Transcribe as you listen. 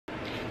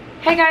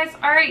Hey guys,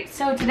 alright,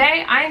 so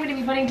today I am going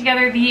to be putting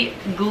together the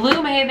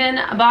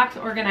Gloomhaven box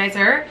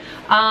organizer.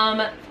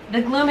 The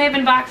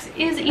Gloomhaven box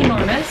is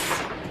enormous.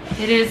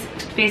 It is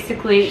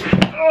basically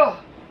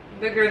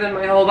bigger than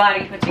my whole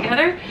body put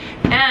together,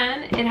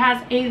 and it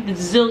has a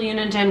zillion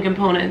and 10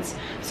 components.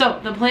 So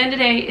the plan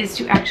today is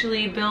to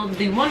actually build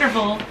the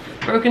wonderful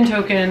Broken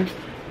Token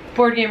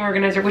board game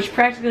organizer, which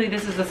practically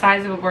this is the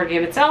size of a board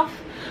game itself.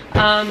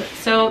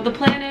 So the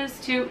plan is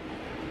to...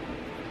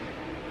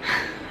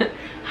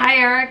 Hi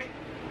Eric,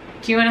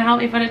 do you want to help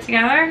me put it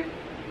together?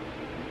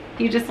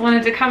 You just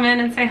wanted to come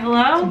in and say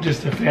hello? I'm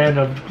just a fan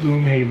of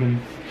Gloomhaven.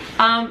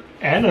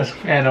 And a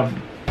fan of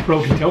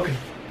Broken Token.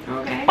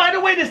 Okay. By the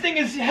way, this thing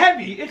is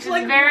heavy. It's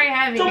like very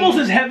heavy. It's almost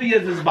as heavy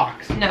as this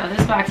box. No,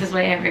 this box is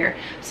way heavier.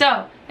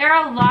 So there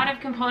are a lot of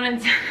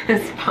components in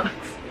this box.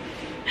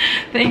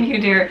 Thank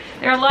you, dear.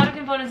 There are a lot of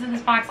components in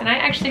this box, and I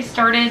actually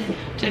started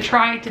to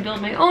try to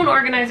build my own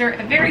organizer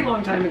a very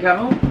long time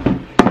ago,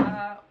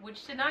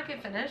 which did not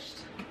get finished.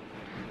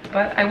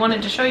 But I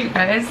wanted to show you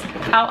guys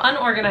how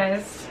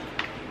unorganized.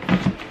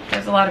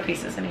 There's a lot of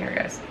pieces in here,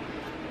 guys.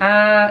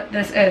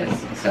 This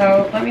is.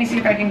 So let me see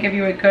if I can give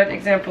you a good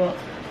example.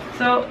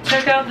 So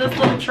check out this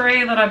little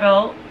tray that I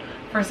built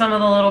for some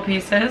of the little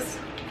pieces.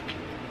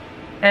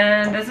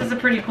 And this is a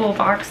pretty cool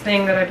box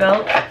thing that I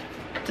built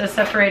to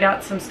separate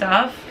out some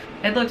stuff.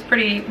 It looks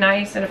pretty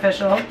nice and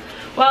official.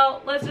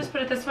 Well, let's just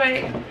put it this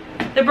way.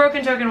 The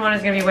Broken Token one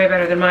is going to be way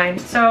better than mine.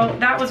 So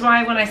that was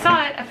why when I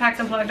saw it at PAX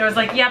Unplugged, I was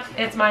like, yep,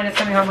 it's mine. It's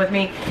coming home with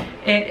me.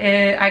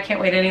 I can't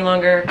wait any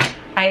longer.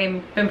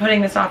 I've been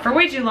putting this off for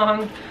way too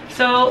long.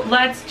 So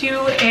let's do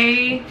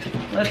a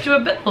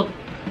build.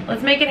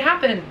 Let's make it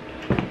happen.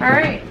 All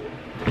right.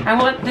 I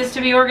want this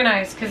to be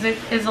organized because it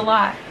is a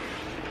lot.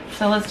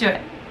 So let's do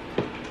it.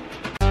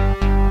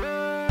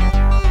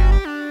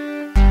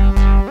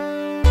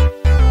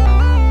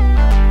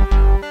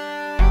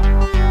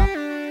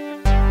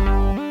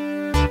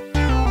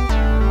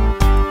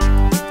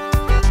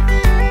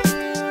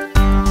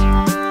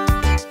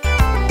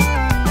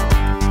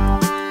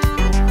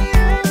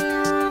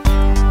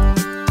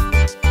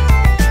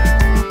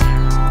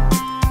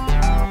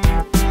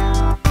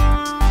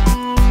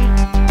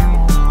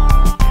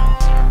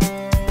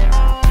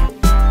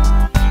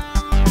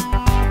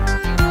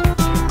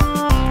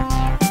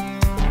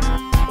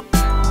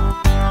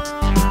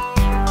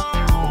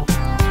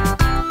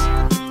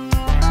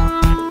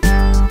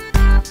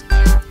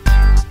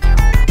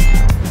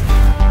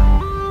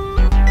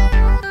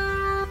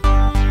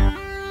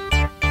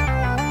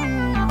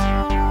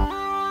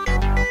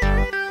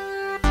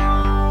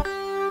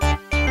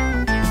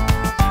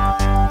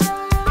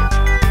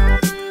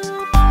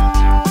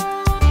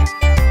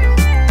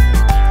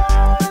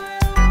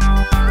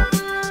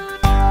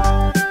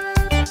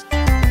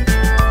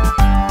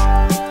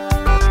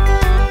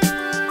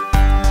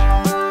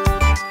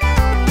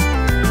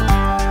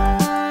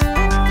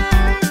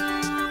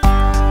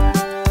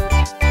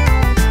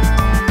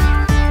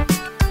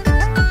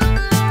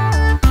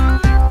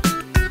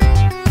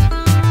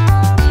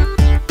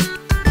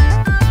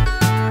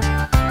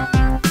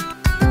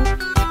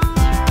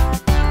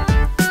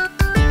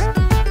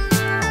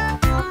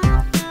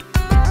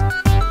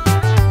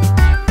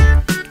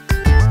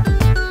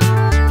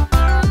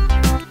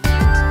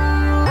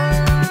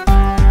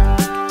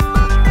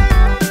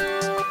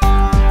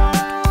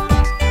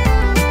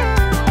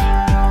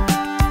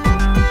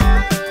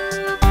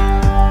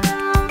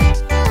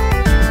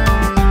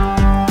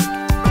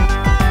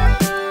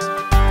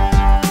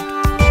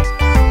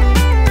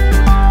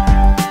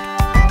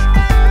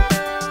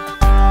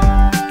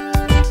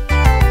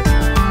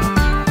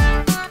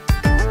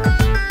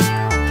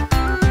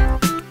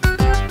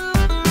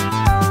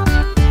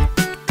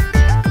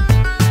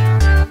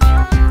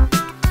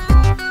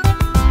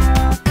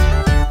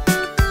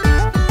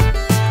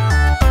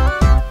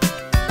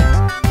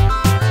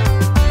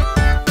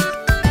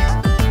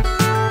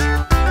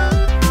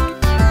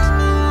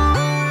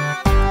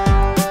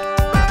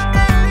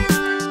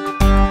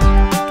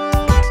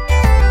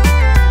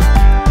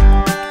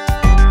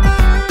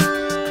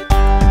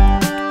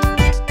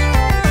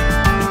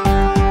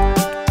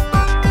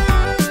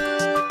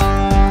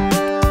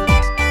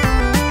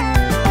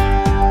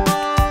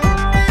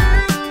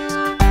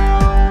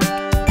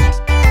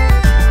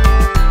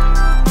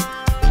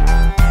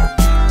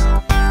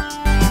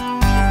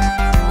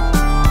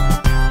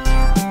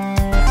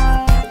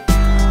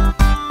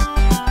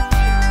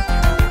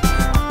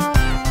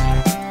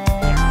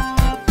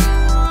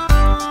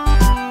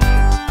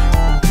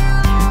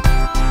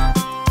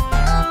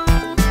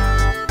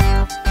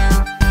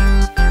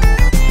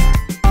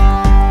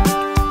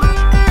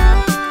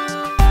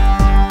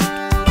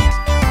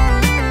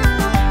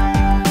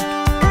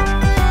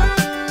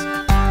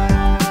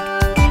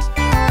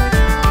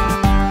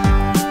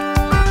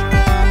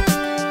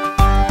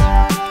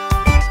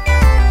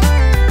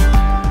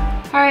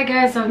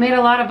 Guys, so I've made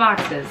a lot of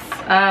boxes.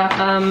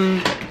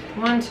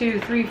 1, 2,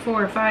 3,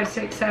 4, 5,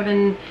 6,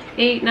 7,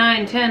 8,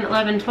 9, 10,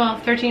 11,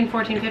 12, 13,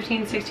 14,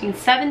 15, 16,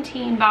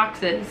 17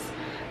 boxes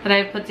that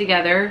I've put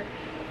together.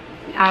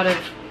 out of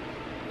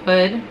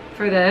wood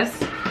for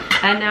this.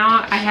 And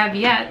now I have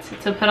yet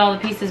to put all the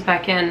pieces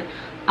back in.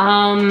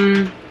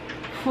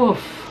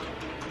 Oof.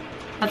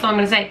 That's all I'm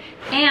gonna say.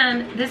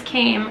 And this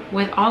came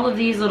with all of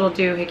these little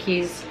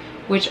doohickeys,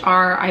 which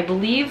are, I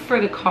believe, for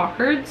the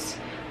cards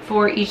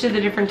for each of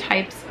the different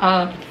types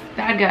of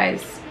bad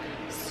guys.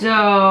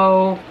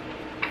 So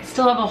I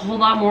still have a whole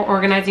lot more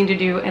organizing to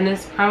do, and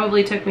this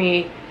probably took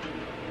me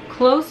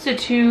close to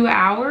 2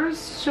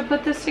 hours to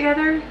put this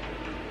together.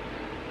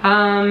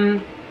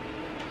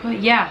 But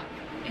yeah,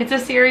 it's a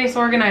serious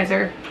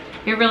organizer.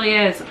 It really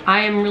is. I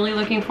am really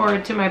looking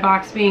forward to my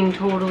box being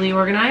totally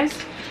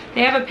organized.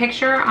 They have a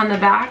picture on the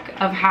back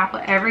of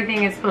how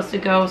everything is supposed to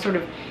go sort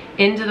of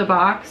into the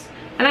box.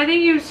 And I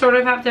think you sort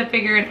of have to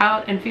figure it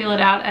out and feel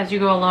it out as you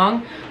go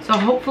along. So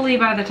hopefully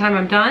by the time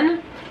I'm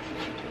done,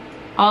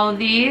 all of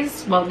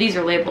these, well, these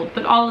are labeled,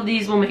 but all of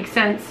these will make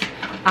sense.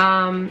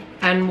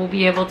 And we'll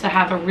be able to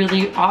have a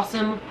really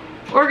awesome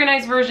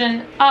organized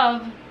version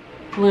of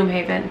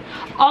Gloomhaven.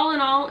 All in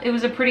all, it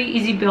was a pretty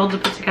easy build to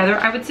put together.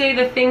 I would say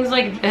the things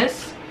like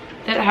this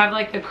that have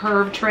like the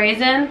curved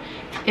trays in,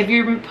 if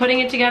you're putting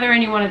it together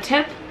and you want to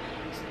tip,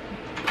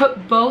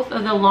 put both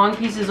of the long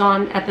pieces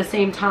on at the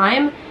same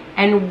time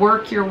and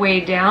work your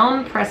way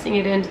down, pressing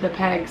it into the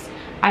pegs.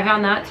 I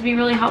found that to be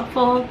really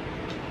helpful.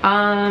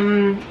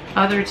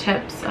 Other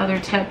tips.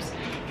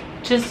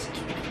 Just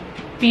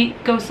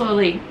go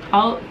slowly.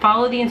 I'll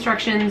follow the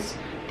instructions.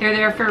 They're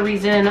there for a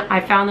reason. I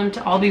found them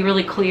to all be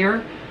really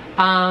clear.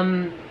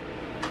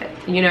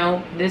 You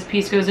know, this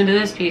piece goes into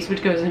this piece,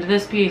 which goes into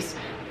this piece.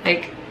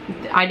 Like,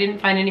 I didn't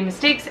find any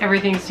mistakes.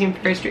 Everything seemed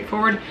very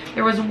straightforward.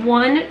 There was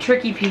one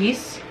tricky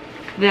piece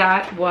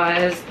that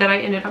I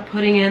ended up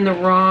putting in the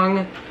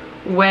wrong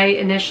way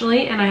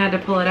initially, and I had to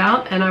pull it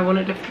out, and I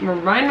wanted to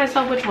remind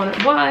myself which one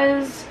it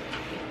was,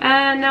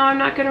 and now I'm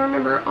not gonna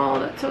remember. Oh,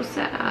 that's so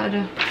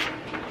sad.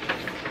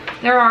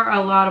 There are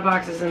a lot of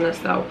boxes in this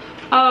though.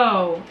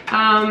 Oh,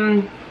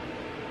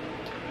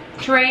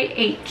 tray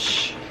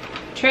H.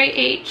 Tray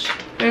H,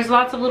 there's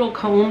lots of little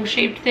cone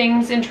shaped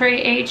things in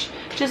tray H.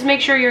 Just make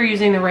sure you're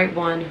using the right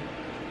one,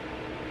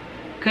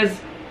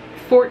 because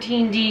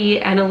 14D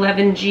and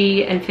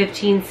 11G and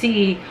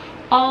 15C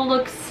all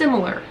look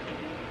similar.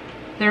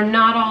 They're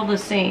not all the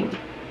same,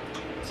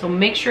 so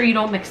make sure you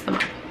don't mix them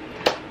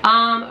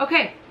up.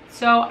 Okay,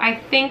 so I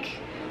think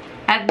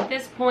at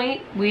this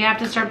point we have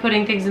to start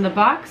putting things in the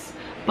box,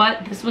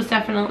 but this was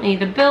definitely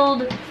the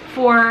build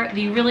for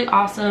the really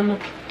awesome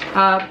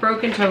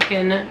Broken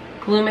Token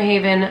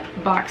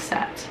Gloomhaven box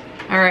set.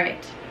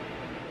 Alright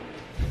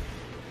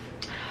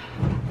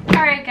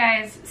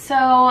guys,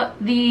 so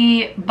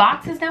the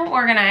box is now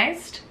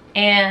organized,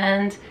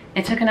 and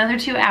it took another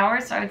 2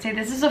 hours, so I would say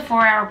this is a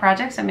 4-hour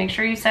project, so make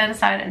sure you set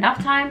aside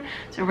enough time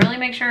to really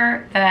make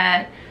sure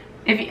that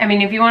if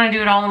you want to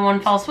do it all in one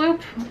fell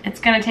swoop, it's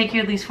going to take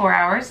you at least 4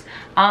 hours.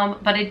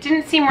 But it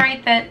didn't seem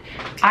right that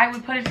I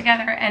would put it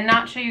together and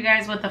not show you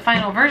guys what the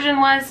final version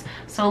was.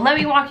 So let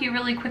me walk you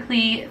really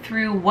quickly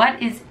through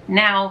what is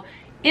now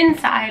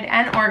inside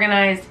and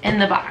organized in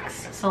the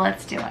box. So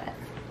let's do it.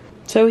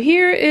 So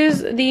here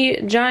is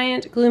the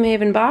giant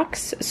Gloomhaven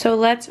box. So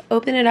let's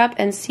open it up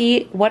and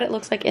see what it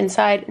looks like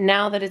inside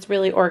now that it's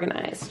really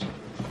organized.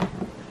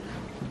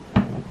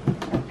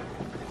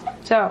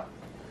 So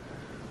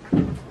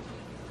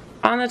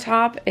on the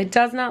top, it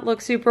does not look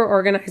super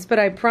organized, but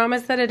I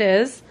promise that it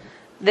is.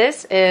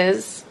 This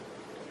is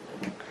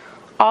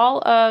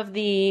all of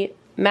the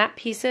map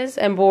pieces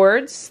and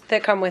boards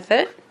that come with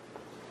it.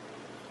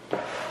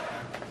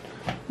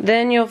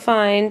 Then you'll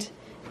find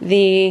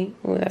the,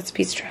 oh, that's a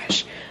piece of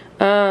trash,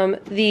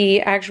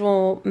 the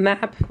actual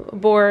map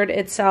board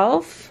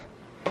itself,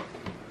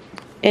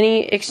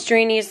 any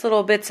extraneous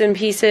little bits and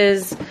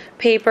pieces,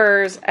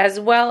 papers, as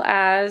well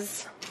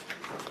as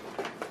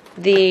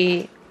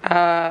the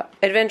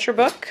adventure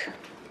book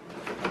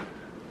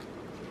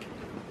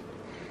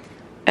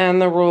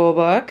and the rule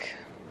book,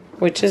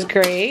 which is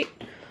great.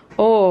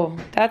 Oh,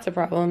 that's a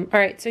problem. All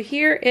right, so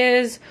here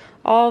is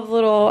all the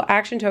little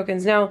action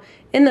tokens. Now,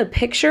 in the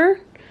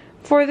picture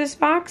for this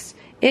box,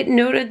 it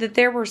noted that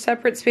there were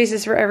separate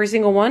spaces for every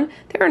single one.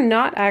 There are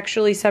not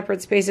actually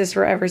separate spaces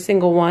for every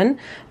single one.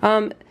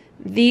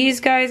 These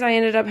guys I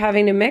ended up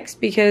having to mix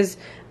because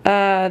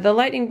the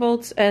lightning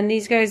bolts and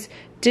these guys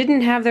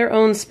didn't have their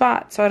own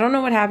spot. So I don't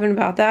know what happened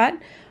about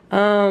that.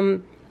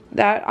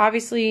 That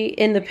obviously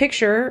in the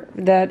picture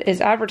that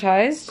is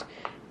advertised,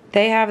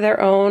 they have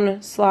their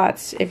own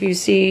slots. If you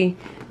see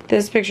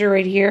this picture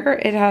right here,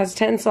 it has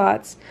 10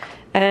 slots.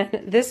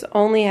 And this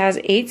only has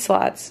 8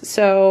 slots.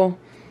 So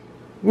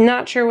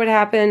not sure what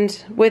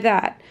happened with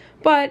that.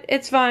 But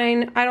it's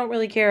fine. I don't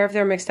really care if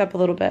they're mixed up a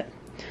little bit.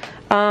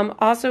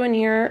 Also in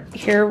here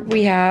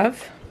we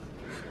have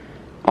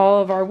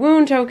all of our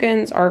wound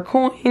tokens, our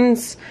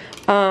coins,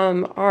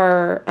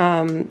 our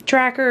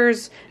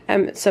trackers,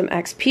 and some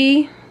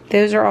XP.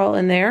 Those are all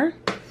in there.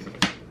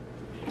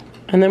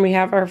 And then we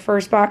have our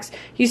first box.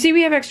 You see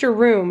we have extra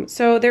room.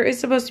 So there is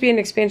supposed to be an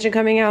expansion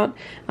coming out.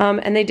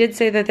 And they did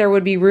say that there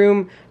would be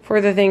room for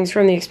the things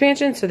from the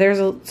expansion. So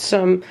there's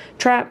some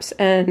traps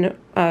and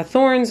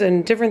thorns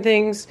and different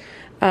things.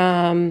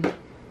 Then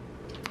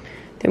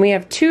we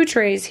have 2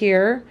 trays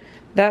here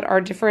that are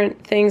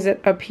different things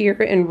that appear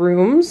in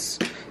rooms.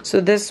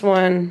 So this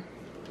one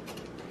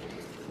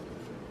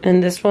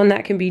and this one,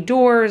 that can be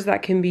doors,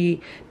 that can be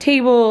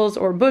tables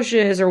or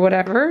bushes or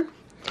whatever.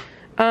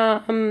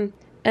 And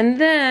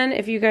then,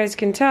 if you guys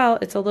can tell,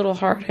 it's a little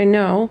hard, I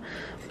know,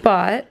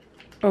 but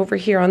over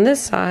here on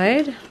this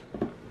side,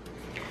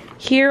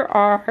 here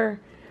are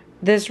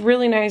this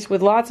really nice,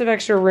 with lots of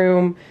extra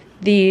room,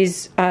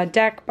 these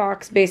deck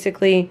box,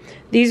 basically.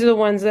 These are the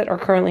ones that are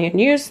currently in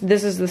use.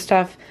 This is the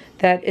stuff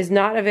that is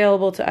not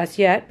available to us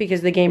yet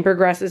because the game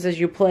progresses as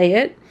you play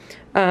it.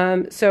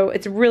 So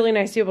it's really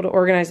nice to be able to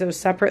organize those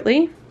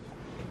separately.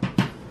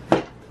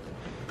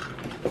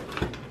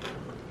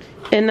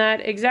 In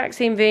that exact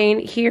same vein,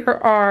 here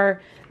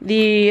are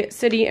the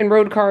city and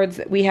road cards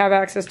that we have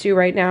access to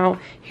right now.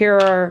 Here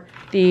are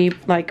the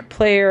like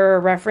player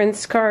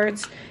reference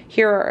cards.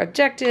 Here are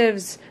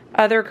objectives,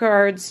 other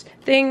cards,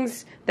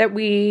 things that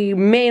we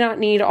may not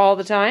need all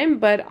the time,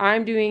 but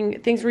I'm doing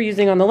things we're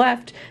using on the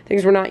left,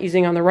 things we're not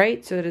using on the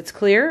right, so that it's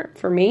clear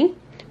for me,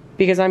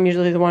 because I'm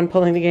usually the one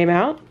pulling the game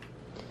out.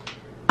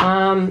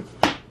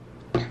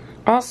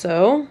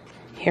 Also,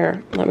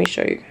 here, let me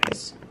show you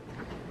guys.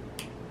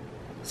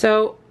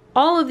 So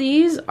all of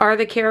these are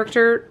the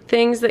character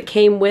things that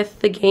came with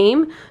the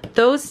game.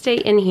 Those stay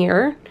in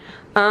here.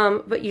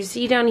 But you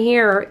see down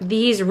here,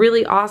 these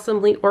really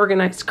awesomely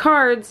organized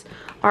cards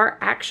are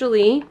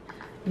actually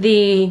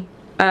the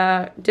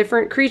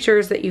different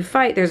creatures that you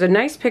fight. There's a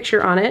nice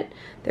picture on it.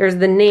 There's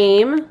the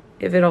name,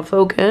 if it'll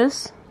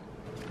focus.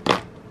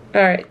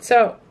 Alright,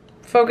 so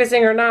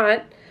focusing or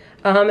not,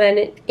 and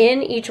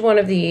in each one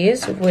of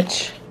these,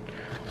 which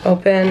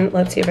open,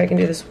 let's see if I can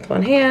do this with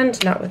one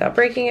hand, not without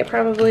breaking it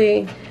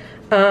probably,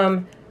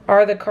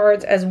 are the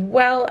cards as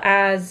well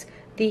as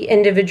the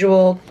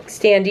individual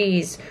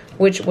standees,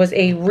 which was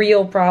a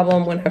real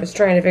problem when I was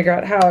trying to figure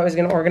out how I was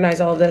going to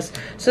organize all of this.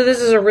 So this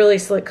is a really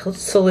slick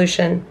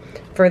solution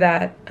for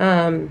that.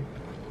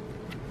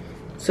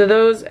 So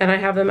those, and I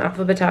have them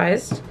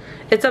alphabetized.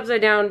 It's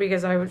upside down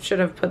because I should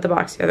have put the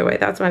box the other way.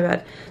 That's my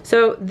bad.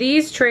 So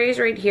these trays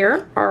right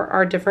here are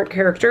our different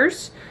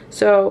characters.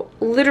 So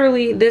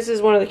literally this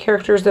is one of the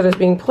characters that is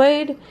being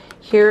played.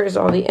 Here is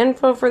all the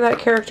info for that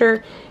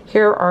character.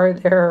 Here are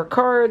their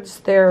cards,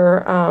 their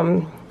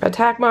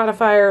attack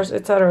modifiers,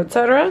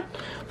 etc.,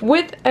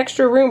 with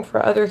extra room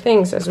for other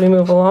things as we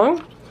move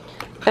along.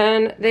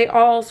 And they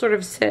all sort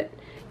of sit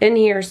in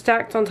here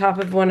stacked on top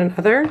of one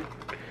another.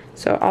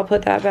 So I'll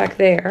put that back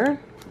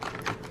there.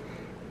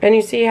 And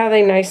you see how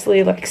they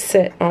nicely like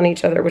sit on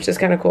each other, which is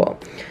kind of cool.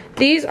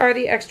 These are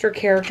the extra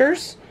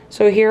characters.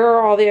 So here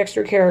are all the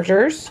extra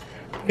characters,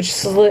 which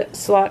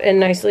slot in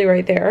nicely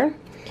right there.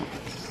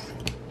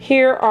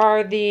 Here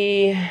are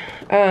the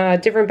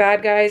different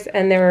bad guys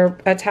and their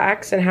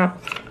attacks and how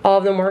all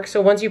of them work.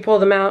 So once you pull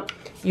them out,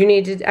 you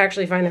need to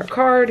actually find their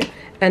card,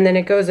 and then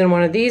it goes in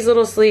one of these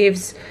little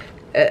sleeves.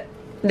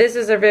 This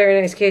is a very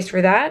nice case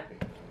for that.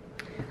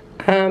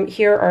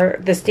 Here are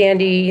the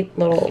standee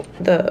little,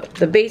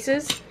 the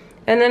bases.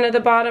 And then at the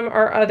bottom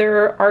are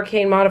other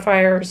arcane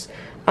modifiers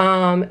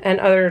and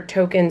other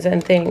tokens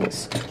and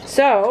things.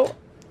 So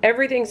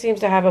everything seems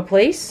to have a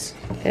place.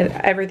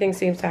 Everything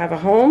seems to have a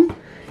home.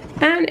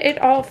 And it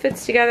all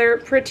fits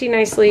together pretty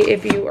nicely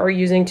if you are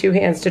using 2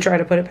 hands to try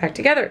to put it back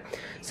together.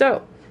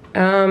 So,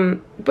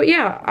 but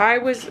yeah, I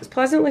was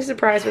pleasantly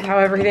surprised with how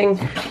everything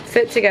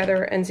fit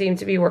together and seemed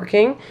to be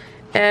working.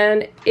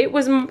 And it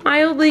was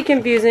mildly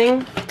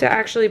confusing to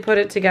actually put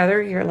it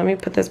together. Here, let me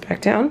put this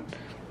back down.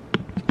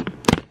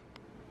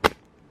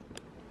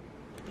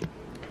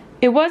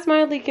 It was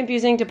mildly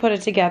confusing to put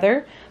it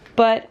together,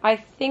 but I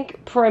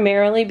think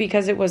primarily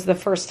because it was the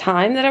first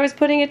time that I was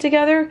putting it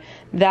together,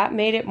 that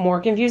made it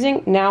more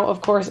confusing. Now,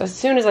 of course, as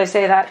soon as I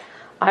say that,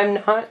 I'm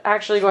not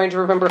actually going to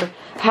remember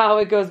how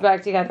it goes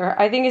back together.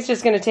 I think it's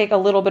just going to take a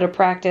little bit of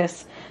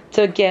practice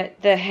to get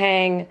the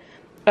hang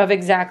of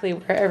exactly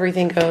where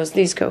everything goes.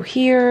 These go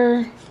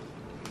here.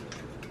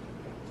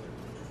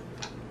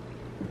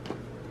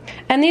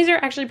 And these are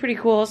actually pretty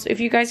cool. So if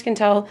you guys can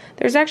tell,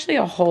 there's actually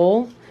a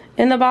hole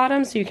in the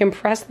bottom so you can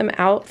press them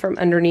out from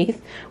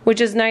underneath,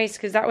 which is nice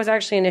because that was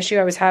actually an issue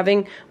I was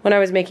having when I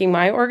was making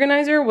my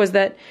organizer, was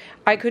that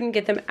I couldn't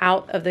get them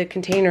out of the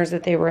containers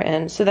that they were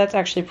in. So that's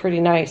actually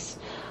pretty nice.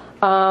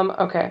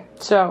 Okay,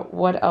 so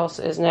what else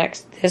is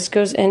next? This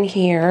goes in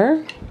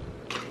here.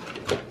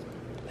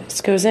 This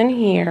goes in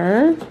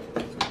here.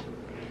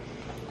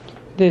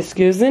 This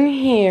goes in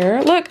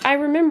here. Look, I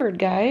remembered,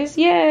 guys.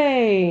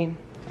 Yay!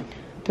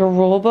 The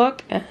rule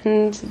book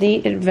and the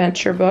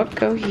adventure book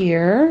go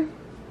here.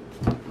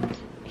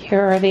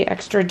 Here are the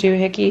extra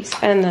doohickeys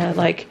and the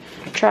like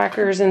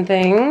trackers and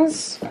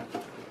things.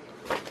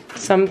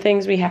 Some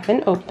things we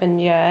haven't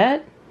opened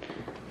yet.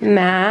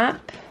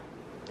 Map.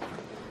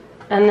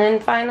 And then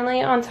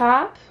finally on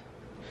top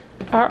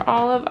are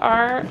all of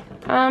our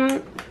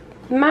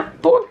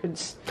map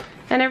boards.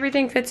 and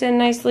everything fits in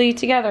nicely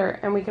together,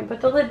 and we can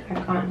put the lid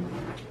back on.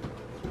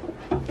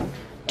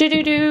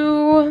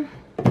 Do-do-do.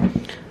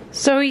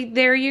 So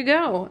there you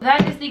go.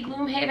 That is the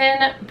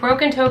Gloomhaven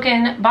Broken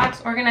Token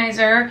Box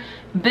Organizer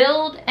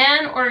build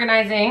and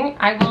organizing.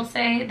 I will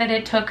say that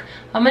it took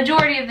a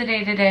majority of the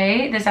day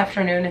today, this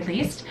afternoon at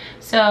least,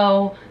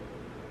 so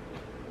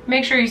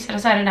make sure you set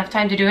aside enough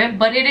time to do it,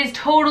 but it is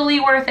totally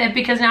worth it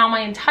because now my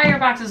entire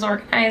box is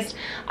organized.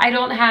 I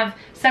don't have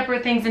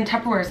separate things in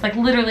Tupperwares. Like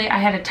literally I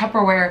had a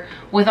Tupperware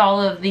with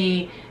all of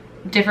the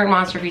different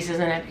monster pieces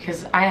in it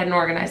because I hadn't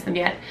organized them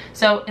yet.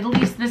 So at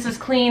least this is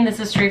clean, this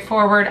is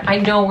straightforward. I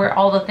know where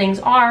all the things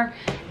are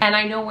and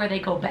I know where they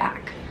go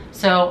back.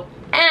 So,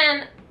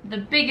 and the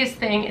biggest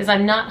thing is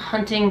I'm not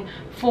hunting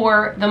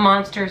for the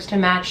monsters to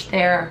match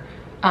their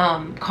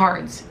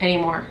cards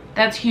anymore.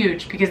 That's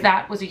huge because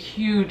that was a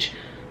huge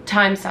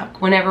time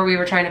suck whenever we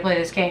were trying to play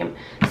this game.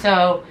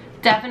 So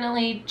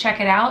definitely check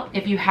it out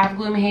if you have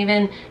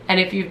Gloomhaven and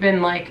if you've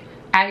been like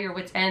at your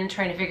wit's end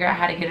trying to figure out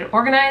how to get it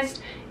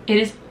organized. It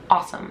is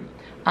awesome.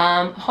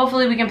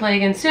 Hopefully we can play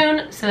again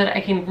soon so that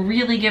I can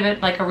really give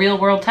it like a real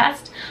world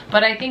test.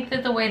 But I think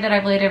that the way that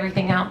I've laid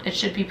everything out, it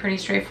should be pretty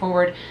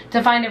straightforward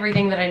to find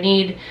everything that I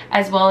need,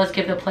 as well as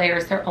give the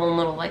players their own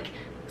little like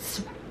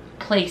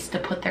place to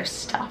put their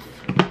stuff.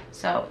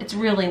 So it's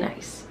really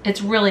nice.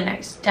 It's really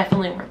nice.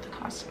 Definitely worth the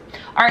cost.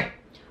 All right.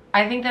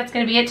 I think that's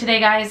going to be it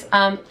today, guys.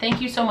 Thank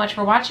you so much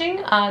for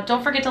watching.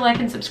 Don't forget to like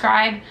and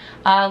subscribe.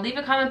 Leave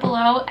a comment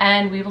below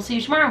and we will see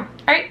you tomorrow.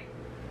 All right.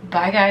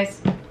 Bye,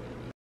 guys.